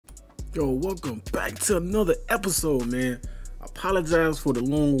Yo, welcome back to another episode, man. I apologize for the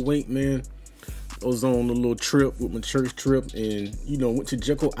long wait, man. I was on a little trip with my church trip and, went to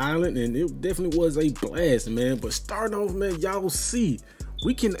Jekyll Island, and it definitely was a blast, man. But starting off, man, y'all see,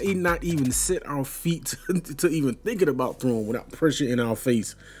 we can not even set our feet to even thinking about throwing without pressure in our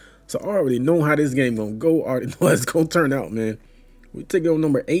face. So I already know how this game gonna go. I already know how it's gonna turn out, man. We take it on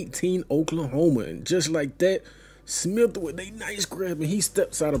number 18, Oklahoma, and just like that, Smith with a nice grab, and he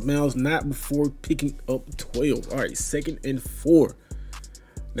steps out of bounds, not before picking up 12. All right, 2nd and 4.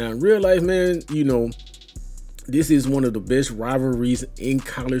 Now, in real life, man, this is one of the best rivalries in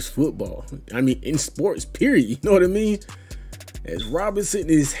college football. I mean, in sports, period. You know what I mean? As Robinson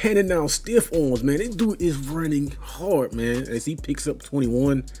is handing out stiff arms, man, this dude is running hard, man, as he picks up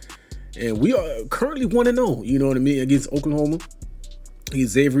 21. And we are currently 1-0, you know what I mean, against Oklahoma.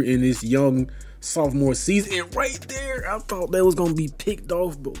 Xavier in this young sophomore season, and right there I thought that was gonna be picked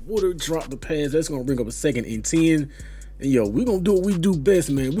off, but Woodard dropped the pass. That's gonna bring up a 2nd and 10. And we're gonna do what we do best,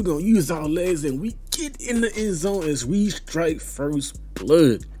 man. We're gonna use our legs and we get in the end zone as we strike first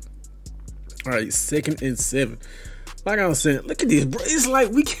blood. All right, 2nd and 7. Like I was saying, look at this, bro. It's like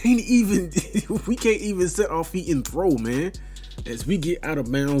we can't even set our feet and throw, man, as we get out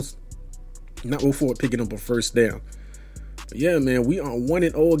of bounds, not before picking up a first down. Yeah, man, we are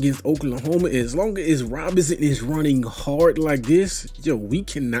 1-0 against Oklahoma. As long as Robinson is running hard like this, we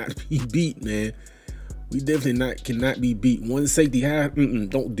cannot be beat, man. We definitely cannot be beat. One safety high,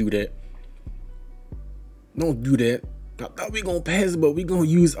 don't do that. Don't do that. I thought we gonna pass it, but we gonna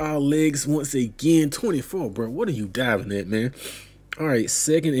use our legs once again. 24, bro. What are you diving at, man? All right,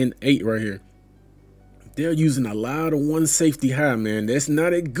 2nd and 8 right here. They're using a lot of one safety high, man. That's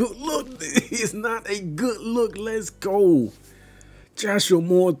not a good look. It's not a good look. Let's go. Joshua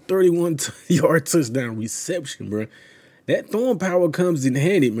Moore, 31-yard touchdown reception, bro. That throwing power comes in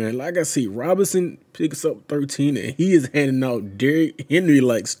handy, man. Like I said, Robinson picks up 13, and he is handing out Derrick Henry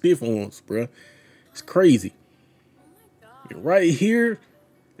like stiff arms, bro. It's crazy. And right here,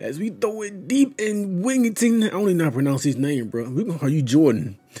 as we throw it deep in Wingington, I don't even know how to pronounce his name, bro. We're gonna call you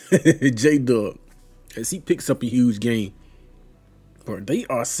Jordan. J-Dub. As he picks up a huge gain. Bro, they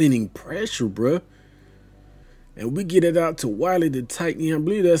are sending pressure, bro. And we get it out to Wiley, the tight end. I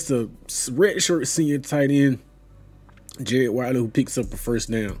believe that's the red shirt senior tight end, Jared Wiley, who picks up a first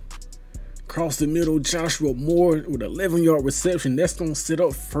down. Across the middle, Joshua Moore with 11-yard reception. That's going to set up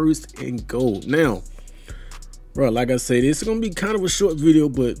 1st and goal. Now, bro, like I said, it's going to be kind of a short video,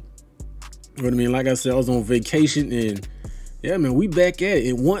 but you know what I mean? Like I said, I was on vacation, and yeah, man, we back at it.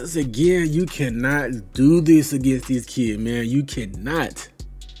 And once again, you cannot do this against this kid, man. You cannot.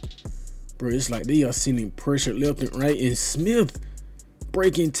 Bro, it's like they are sending pressure left and right. And Smith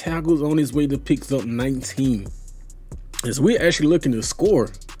breaking tackles on his way to picks up 19. As we're actually looking to score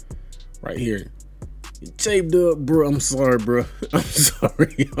right here. J-Dub, bro, I'm sorry, bro. I'm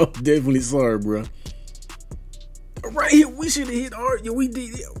sorry. I'm definitely sorry, bro. Right here, we should have hit hard. We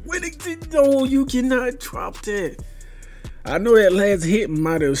did it. Whittington, no, you cannot drop that. I know that last hit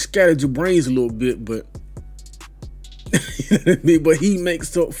might have scattered your brains a little bit, but but he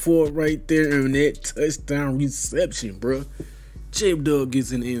makes up for it right there in that touchdown reception, bro. J-Dub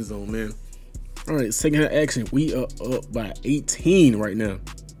gets in the end zone, man. All right, second half action. We are up by 18 right now.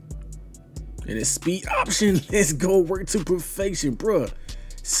 And it's speed option. Let's go, work to perfection, bro.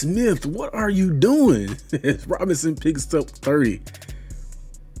 Smith, what are you doing? Robinson picks up 30.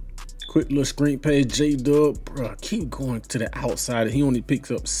 Quick little screen pass, J-Dub, bro, keep going to the outside. He only picks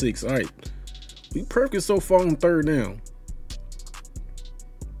up 6. All right, we perfect so far on 3rd down.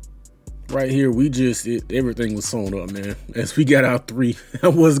 Right here, everything was sewn up, man. As we got our 3, I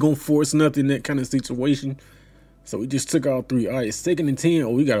wasn't gonna force nothing in that kind of situation, so we just took our 3. All right, 2nd and 10. Oh,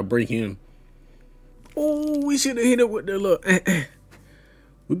 we gotta break him. Oh, we should have hit it with the look.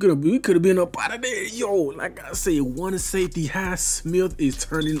 We could have been up out of there. Yo, like I said, one safety high. Smith is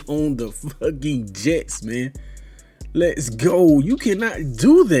turning on the fucking Jets, man. Let's go. You cannot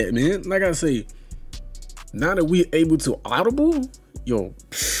do that, man. Like I say, now that we're able to audible, yo,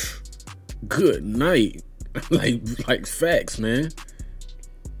 good night. like facts, man.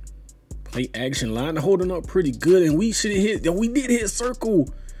 Play action line holding up pretty good, and we should have hit. We did hit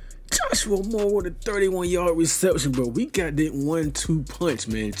circle. Joshua Moore with a 31-yard reception, bro. We got that 1-2 punch,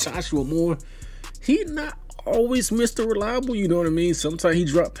 man. Joshua Moore, he not always Mr. Reliable, you know what I mean? Sometimes he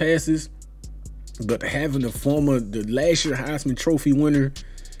drop passes, but having the last year Heisman Trophy winner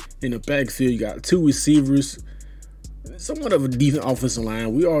in the backfield, you got 2 receivers, somewhat of a decent offensive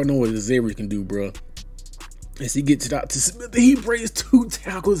line. We all know what Xavier can do, bro. As he gets it out to Smith, he breaks 2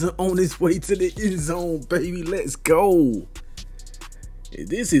 tackles on his way to the end zone, baby. Let's go.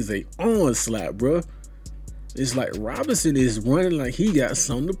 This is a onslaught, bro. It's like Robinson is running like he got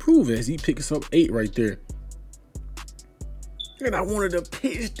something to prove as he picks up 8 right there. And I wanted to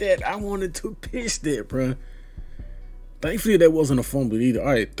pitch that. Bro. Thankfully, that wasn't a fumble either. All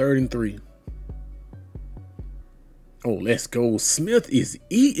right, 3rd and 3. Oh, let's go. Smith is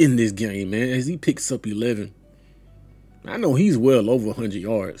eating this game, man, as he picks up 11. I know he's well over 100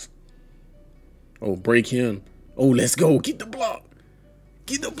 yards. Oh, break him. Oh, let's go. Get the block.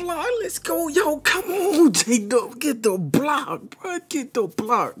 Get the block. Let's go. Yo, come on, J-Dub. Get the block, bro. Get the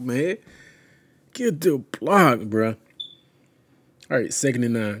block, man. Get the block, bro. All right, 2nd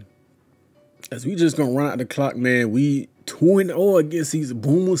and 9. As we just gonna run out the clock, man. We 2-0 against these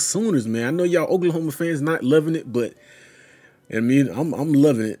Boomer Sooners, man. I know y'all Oklahoma fans not loving it, but I mean, I'm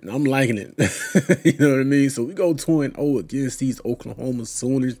loving it. I'm liking it. You know what I mean? So we go 2-0 against these Oklahoma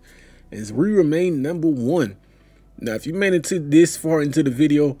Sooners as we remain number 1. Now, if you made it to this far into the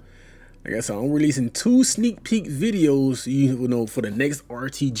video, like I said, I'm releasing 2 sneak peek videos, you know, for the next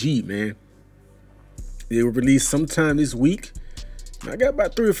RTG, man. They will release sometime this week. I got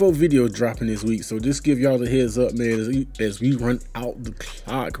about 3 or 4 videos dropping this week, so just give y'all the heads up, man, as we run out the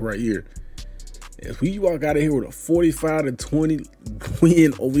clock right here. As we walk out of here with a 45-20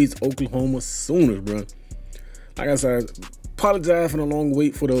 win over these Oklahoma Sooners, bro. Like I said, apologize for the long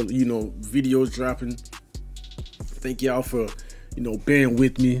wait for the, you know, videos dropping. Thank y'all for, you know, bearing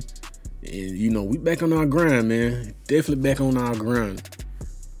with me. And, you know, we back on our grind, man. Definitely back on our grind.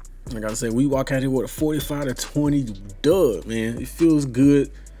 Like I said, we walk out here with a 45-20 dub, man. It feels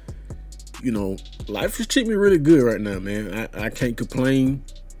good. You know, life is treating me really good right now, man. I can't complain.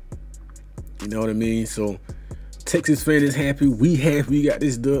 You know what I mean? So, Texas fan is happy. We happy. We got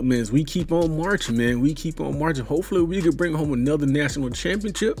this dub, man. As we keep on marching, man. We keep on marching. Hopefully, we can bring home another national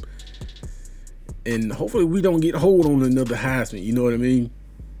championship. And hopefully, we don't get hold on another Heisman. You know what I mean?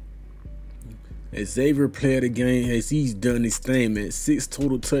 As Xavier played the game, as he's done his thing, man. 6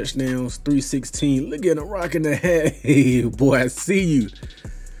 total touchdowns, 316. Look at him rocking the hat. Hey, boy, I see you.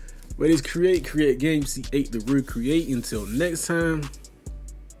 But it's create game C8 to recreate. Until next time,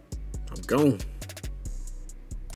 I'm gone.